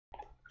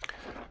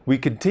We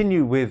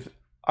continue with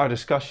our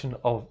discussion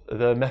of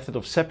the method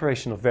of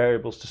separation of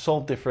variables to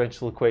solve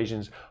differential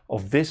equations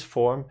of this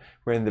form,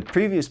 where in the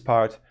previous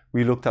part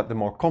we looked at the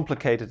more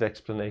complicated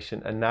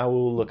explanation, and now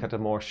we'll look at a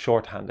more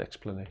shorthand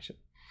explanation.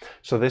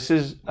 So this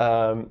is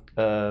a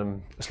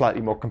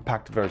slightly more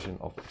compact version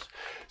of this.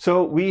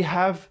 So we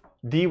have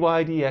dy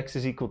dx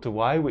is equal to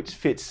y, which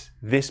fits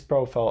this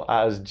profile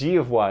as g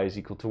of y is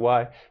equal to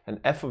y, and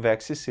f of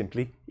x is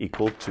simply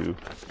equal to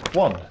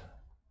 1.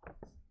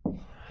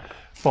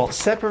 Well,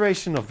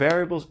 separation of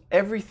variables,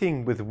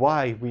 everything with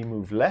y we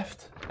move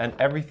left, and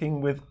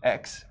everything with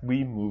x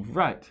we move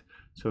right.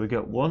 So we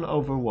get 1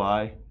 over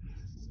y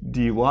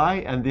dy,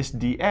 and this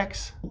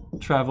dx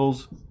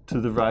travels to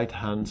the right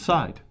hand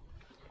side.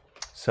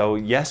 So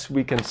yes,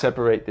 we can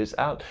separate this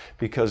out,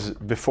 because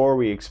before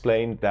we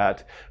explained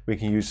that we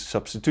can use the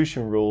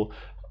substitution rule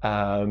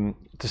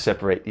to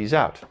separate these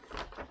out.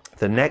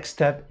 The next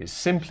step is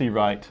simply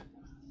write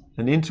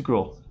an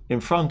integral in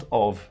front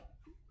of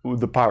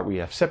the part we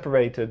have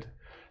separated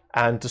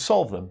and to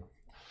solve them.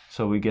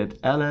 So we get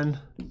ln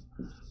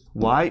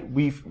y,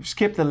 we've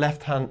skipped the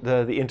left hand,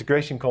 the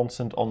integration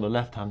constant on the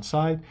left hand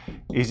side,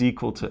 is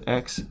equal to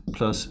x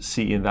plus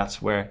c, and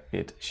that's where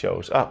it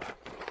shows up.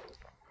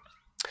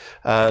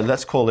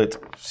 Let's call it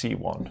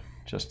C1,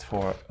 just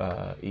for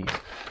ease.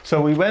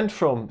 So we went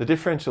from the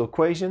differential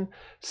equation,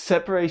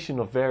 separation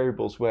of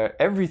variables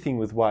where everything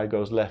with y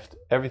goes left,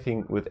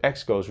 everything with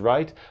x goes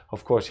right.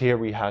 Of course, here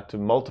we had to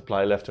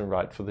multiply left and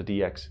right for the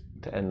dx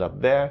to end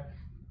up there.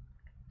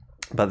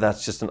 But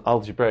that's just an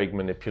algebraic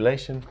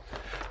manipulation.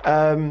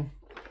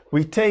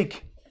 We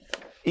take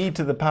e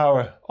to the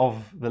power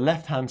of the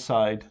left-hand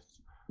side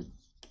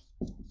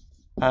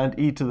and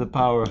e to the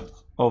power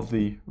of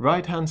the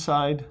right-hand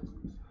side.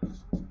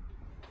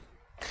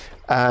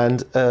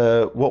 And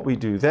what we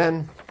do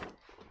then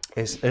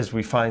is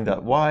we find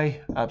that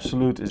y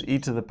absolute is e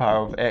to the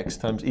power of x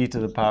times e to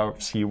the power of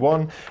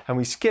c1. And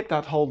we skip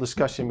that whole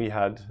discussion we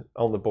had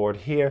on the board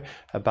here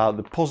about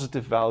the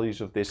positive values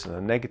of this and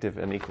a negative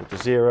and equal to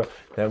 0.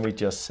 Then we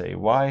just say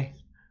y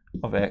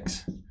of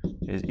x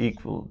is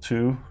equal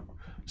to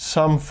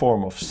some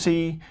form of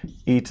c,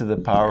 e to the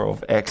power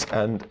of x,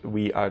 and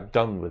we are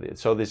done with it.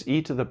 So this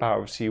e to the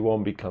power of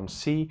c1 becomes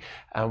c,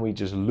 and we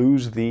just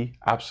lose the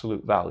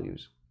absolute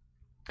values.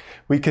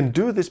 We can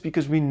do this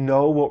because we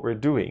know what we're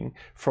doing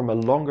from a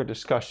longer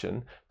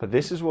discussion, but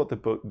this is what the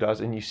book does,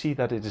 and you see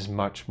that it is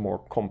much more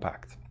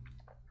compact.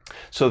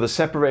 So the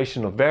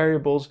separation of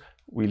variables,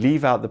 we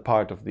leave out the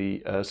part of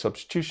the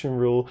substitution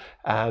rule,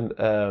 and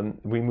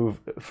we move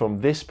from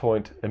this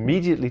point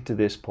immediately to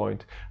this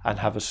point and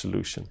have a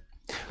solution.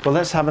 Well,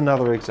 let's have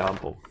another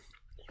example.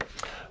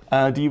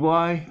 Dy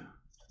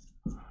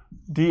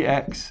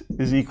dx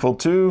is equal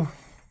to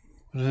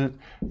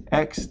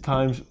x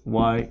times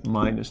y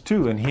minus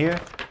 2, and here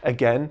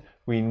again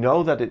we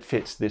know that it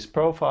fits this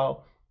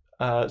profile,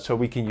 so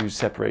we can use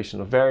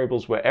separation of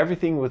variables where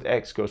everything with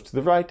x goes to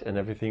the right and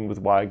everything with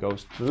y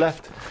goes to the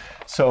left.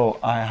 So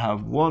I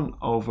have 1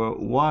 over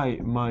y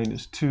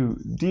minus 2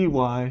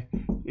 dy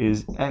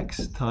is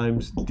x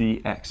times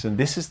dx, and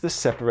this is the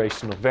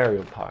separation of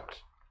variable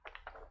part.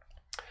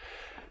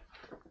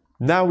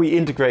 Now we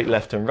integrate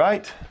left and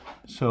right,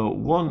 so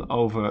 1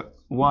 over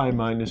y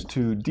minus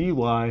 2 dy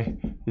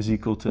is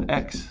equal to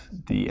x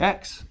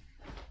dx.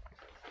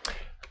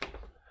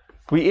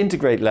 We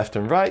integrate left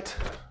and right,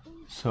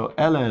 so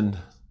ln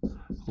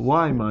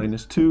y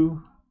minus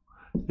 2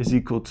 is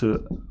equal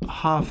to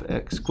half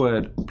x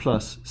squared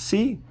plus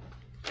c.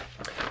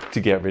 To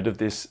get rid of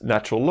this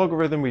natural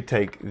logarithm, we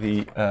take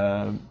the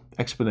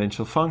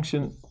exponential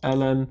function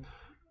ln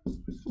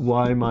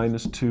y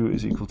minus 2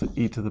 is equal to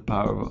e to the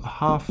power of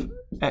half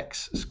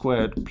x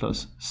squared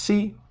plus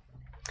c,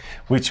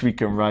 which we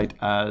can write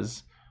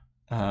as,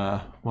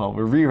 well,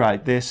 we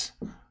rewrite this,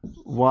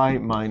 y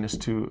minus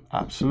 2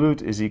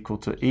 absolute is equal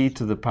to e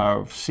to the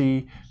power of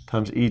c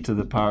times e to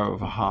the power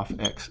of a half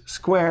x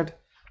squared.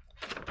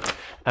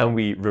 And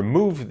we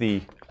remove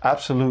the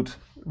absolute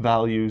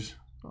values.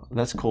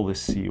 Let's call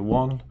this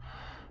c1.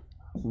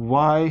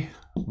 Y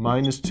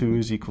minus 2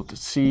 is equal to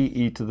c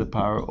e to the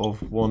power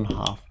of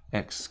 1/2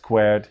 x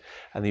squared,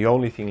 and the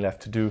only thing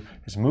left to do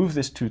is move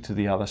this 2 to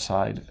the other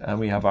side, and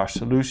we have our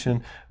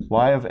solution.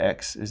 Y of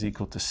x is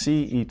equal to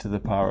c e to the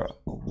power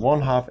of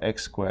 1/2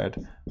 x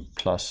squared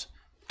plus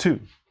 2.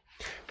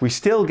 We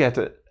still get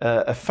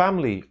a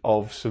family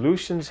of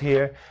solutions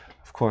here.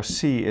 Of course,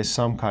 c is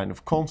some kind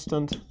of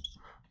constant,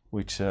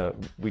 which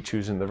we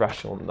choose in the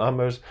rational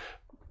numbers,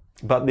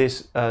 but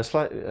this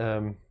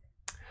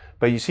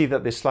but you see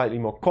that this slightly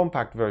more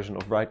compact version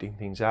of writing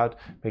things out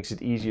makes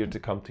it easier to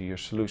come to your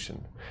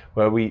solution.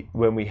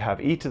 When we have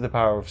e to the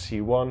power of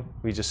c1,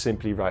 we just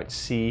simply write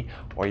c,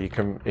 or you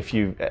can, if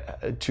you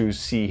choose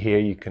c here,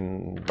 you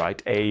can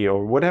write a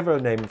or whatever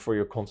name for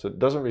your constant. It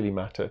doesn't really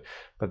matter,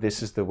 but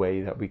this is the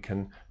way that we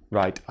can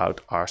write out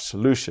our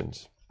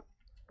solutions.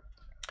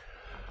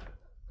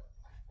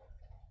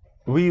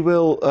 We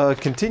will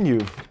continue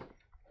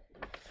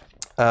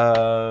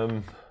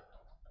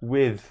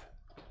with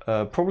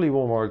probably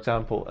one more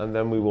example, and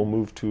then we will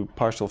move to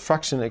partial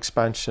fraction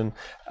expansion,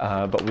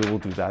 but we will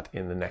do that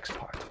in the next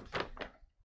part.